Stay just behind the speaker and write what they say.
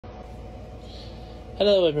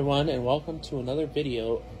Hello everyone, and welcome to another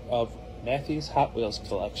video of Matthew's Hot Wheels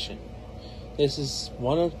collection. This is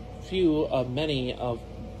one of few of many of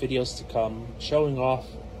videos to come showing off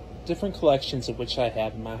different collections of which I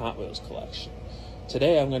have in my Hot Wheels collection.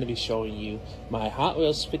 Today I'm going to be showing you my Hot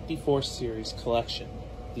Wheels 54 series collection.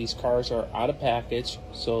 These cars are out of package,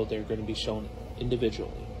 so they're going to be shown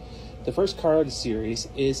individually. The first car of the series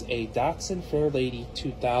is a Datsun Fairlady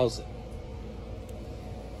 2000.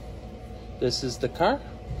 This is the car.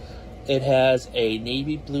 It has a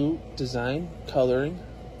navy blue design coloring,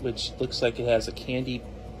 which looks like it has a candy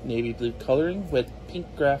navy blue coloring with pink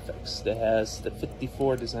graphics. It has the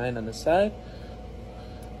 54 design on the side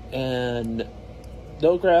and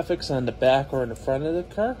no graphics on the back or in the front of the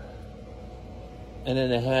car. And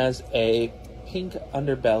then it has a pink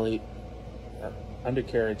underbelly or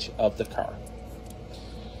undercarriage of the car.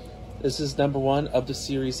 This is number one of the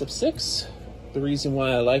series of 6. The reason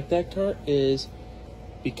why I like that car is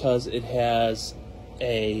because it has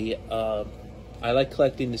a, I like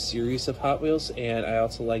collecting the series of Hot Wheels, and I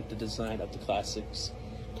also like the design of the classics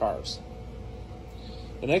cars.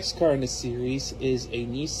 The next car in the series is a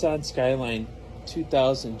Nissan Skyline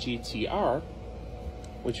 2000 GTR,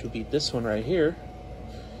 which would be this one right here.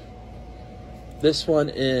 This one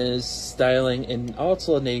is styling in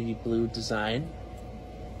also a navy blue design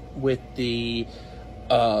with the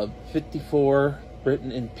 54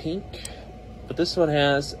 written in pink, but this one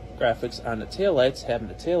has graphics on the taillights, having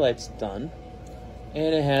the taillights done,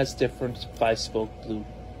 and it has different 5-spoke blue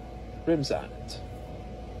rims on it.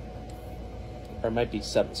 Or it might be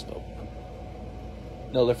 7-spoke.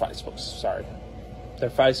 No, they're 5-spokes, sorry. They're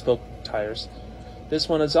 5-spoke tires. This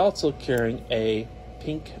one is also carrying a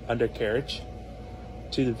pink undercarriage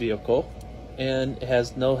to the vehicle, and it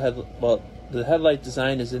has no well, the headlight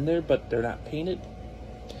design is in there, but they're not painted.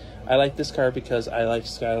 I like this car because I like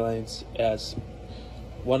Skylines as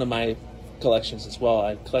one of my collections as well.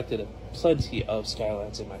 I collected plenty of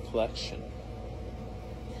Skylines in my collection.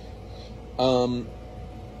 The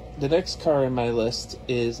next car in my list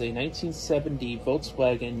is a 1970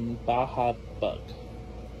 Volkswagen Baja Bug.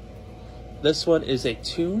 This one is a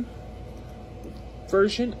tune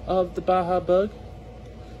version of the Baja Bug.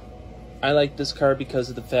 I like this car because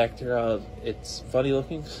of the factor of it's funny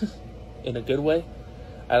looking in a good way.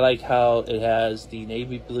 I like how it has the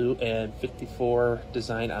navy blue and 54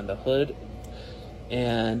 design on the hood,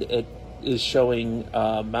 and it is showing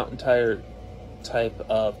mountain tire type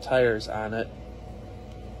of tires on it,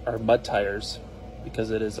 or mud tires, because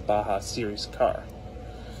it is a Baja series car.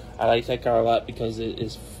 I like that car a lot because it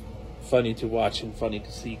is funny to watch and funny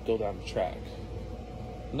to see go down the track.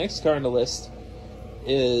 The next car on the list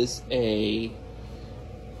is a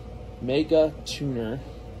Mega Tuner.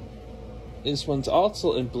 This one's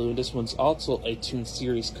also in blue. This one's also a Tune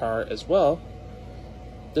Series car as well.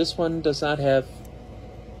 This one does not have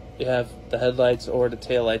the headlights or the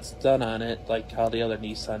taillights done on it like how the other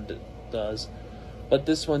Nissan does. But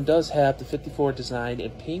this one does have the 54 design in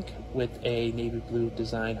pink with a navy blue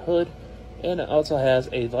design hood. And it also has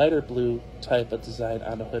a lighter blue type of design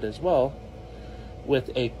on the hood as well, with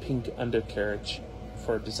a pink undercarriage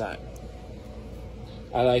for design.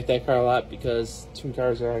 I like that car a lot because tune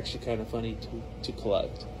cars are actually kind of funny to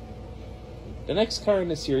collect. The next car in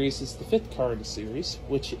the series is the 5th car in the series,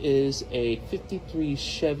 which is a 53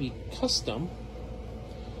 Chevy Custom,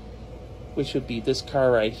 which would be this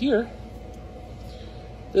car right here.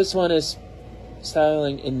 This one is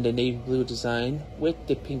styling in the navy blue design with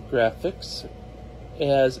the pink graphics. It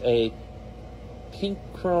has a pink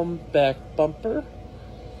chrome back bumper,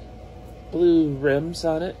 blue rims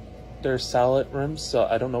on it. They're solid rims, so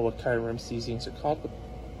I don't know what kind of rims these things are called,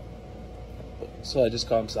 so I just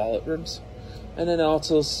call them solid rims. And then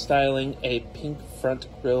also styling a pink front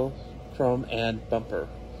grille, chrome, and bumper.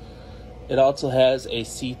 It also has a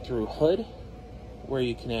see-through hood where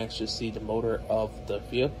you can actually see the motor of the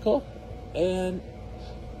vehicle. And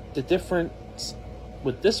the difference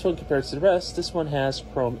with this one compared to the rest, this one has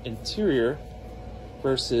chrome interior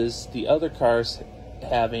versus the other cars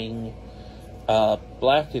having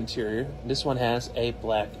black interior. This one has a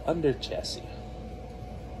black under chassis.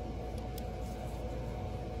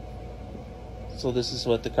 So this is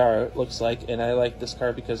what the car looks like, and I like this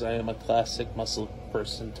car because I am a classic muscle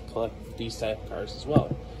person to collect these type of cars as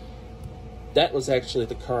well. That was actually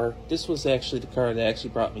the car. This was actually the car that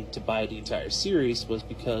actually brought me to buy the entire series, was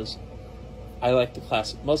because I like the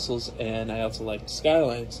classic muscles and I also like the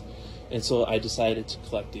Skylines. And so I decided to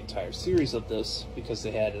collect the entire series of this because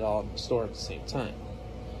they had it all in the store at the same time.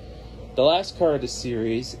 The last car of the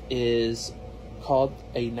series is called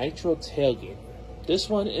a Nitro Tailgater. This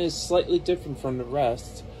one is slightly different from the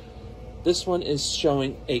rest This one is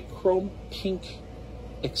showing a chrome pink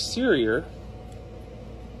exterior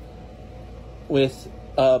with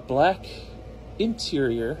a black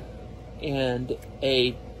interior and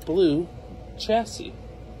a blue chassis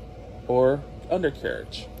or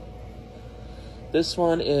undercarriage. This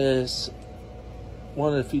one is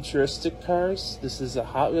one of the futuristic cars. This is a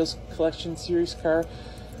Hot Wheels Collection Series car,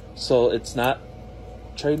 so it's not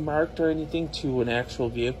trademarked or anything to an actual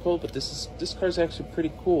vehicle, but this car is actually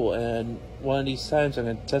pretty cool, and one of these times I'm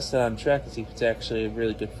going to test it on track and see if it's actually a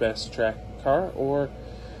really good fast track car or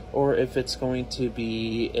if it's going to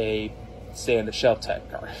be a stay on the shelf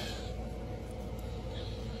type car.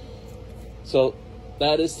 So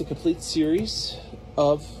that is the complete series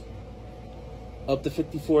of the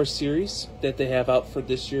 54 series that they have out for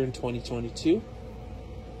this year in 2022.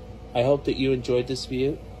 I hope that you enjoyed this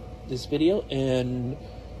video, and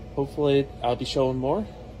hopefully I'll be showing more.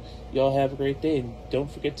 Y'all have a great day, and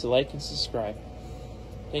don't forget to like and subscribe.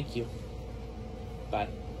 Thank you. Bye.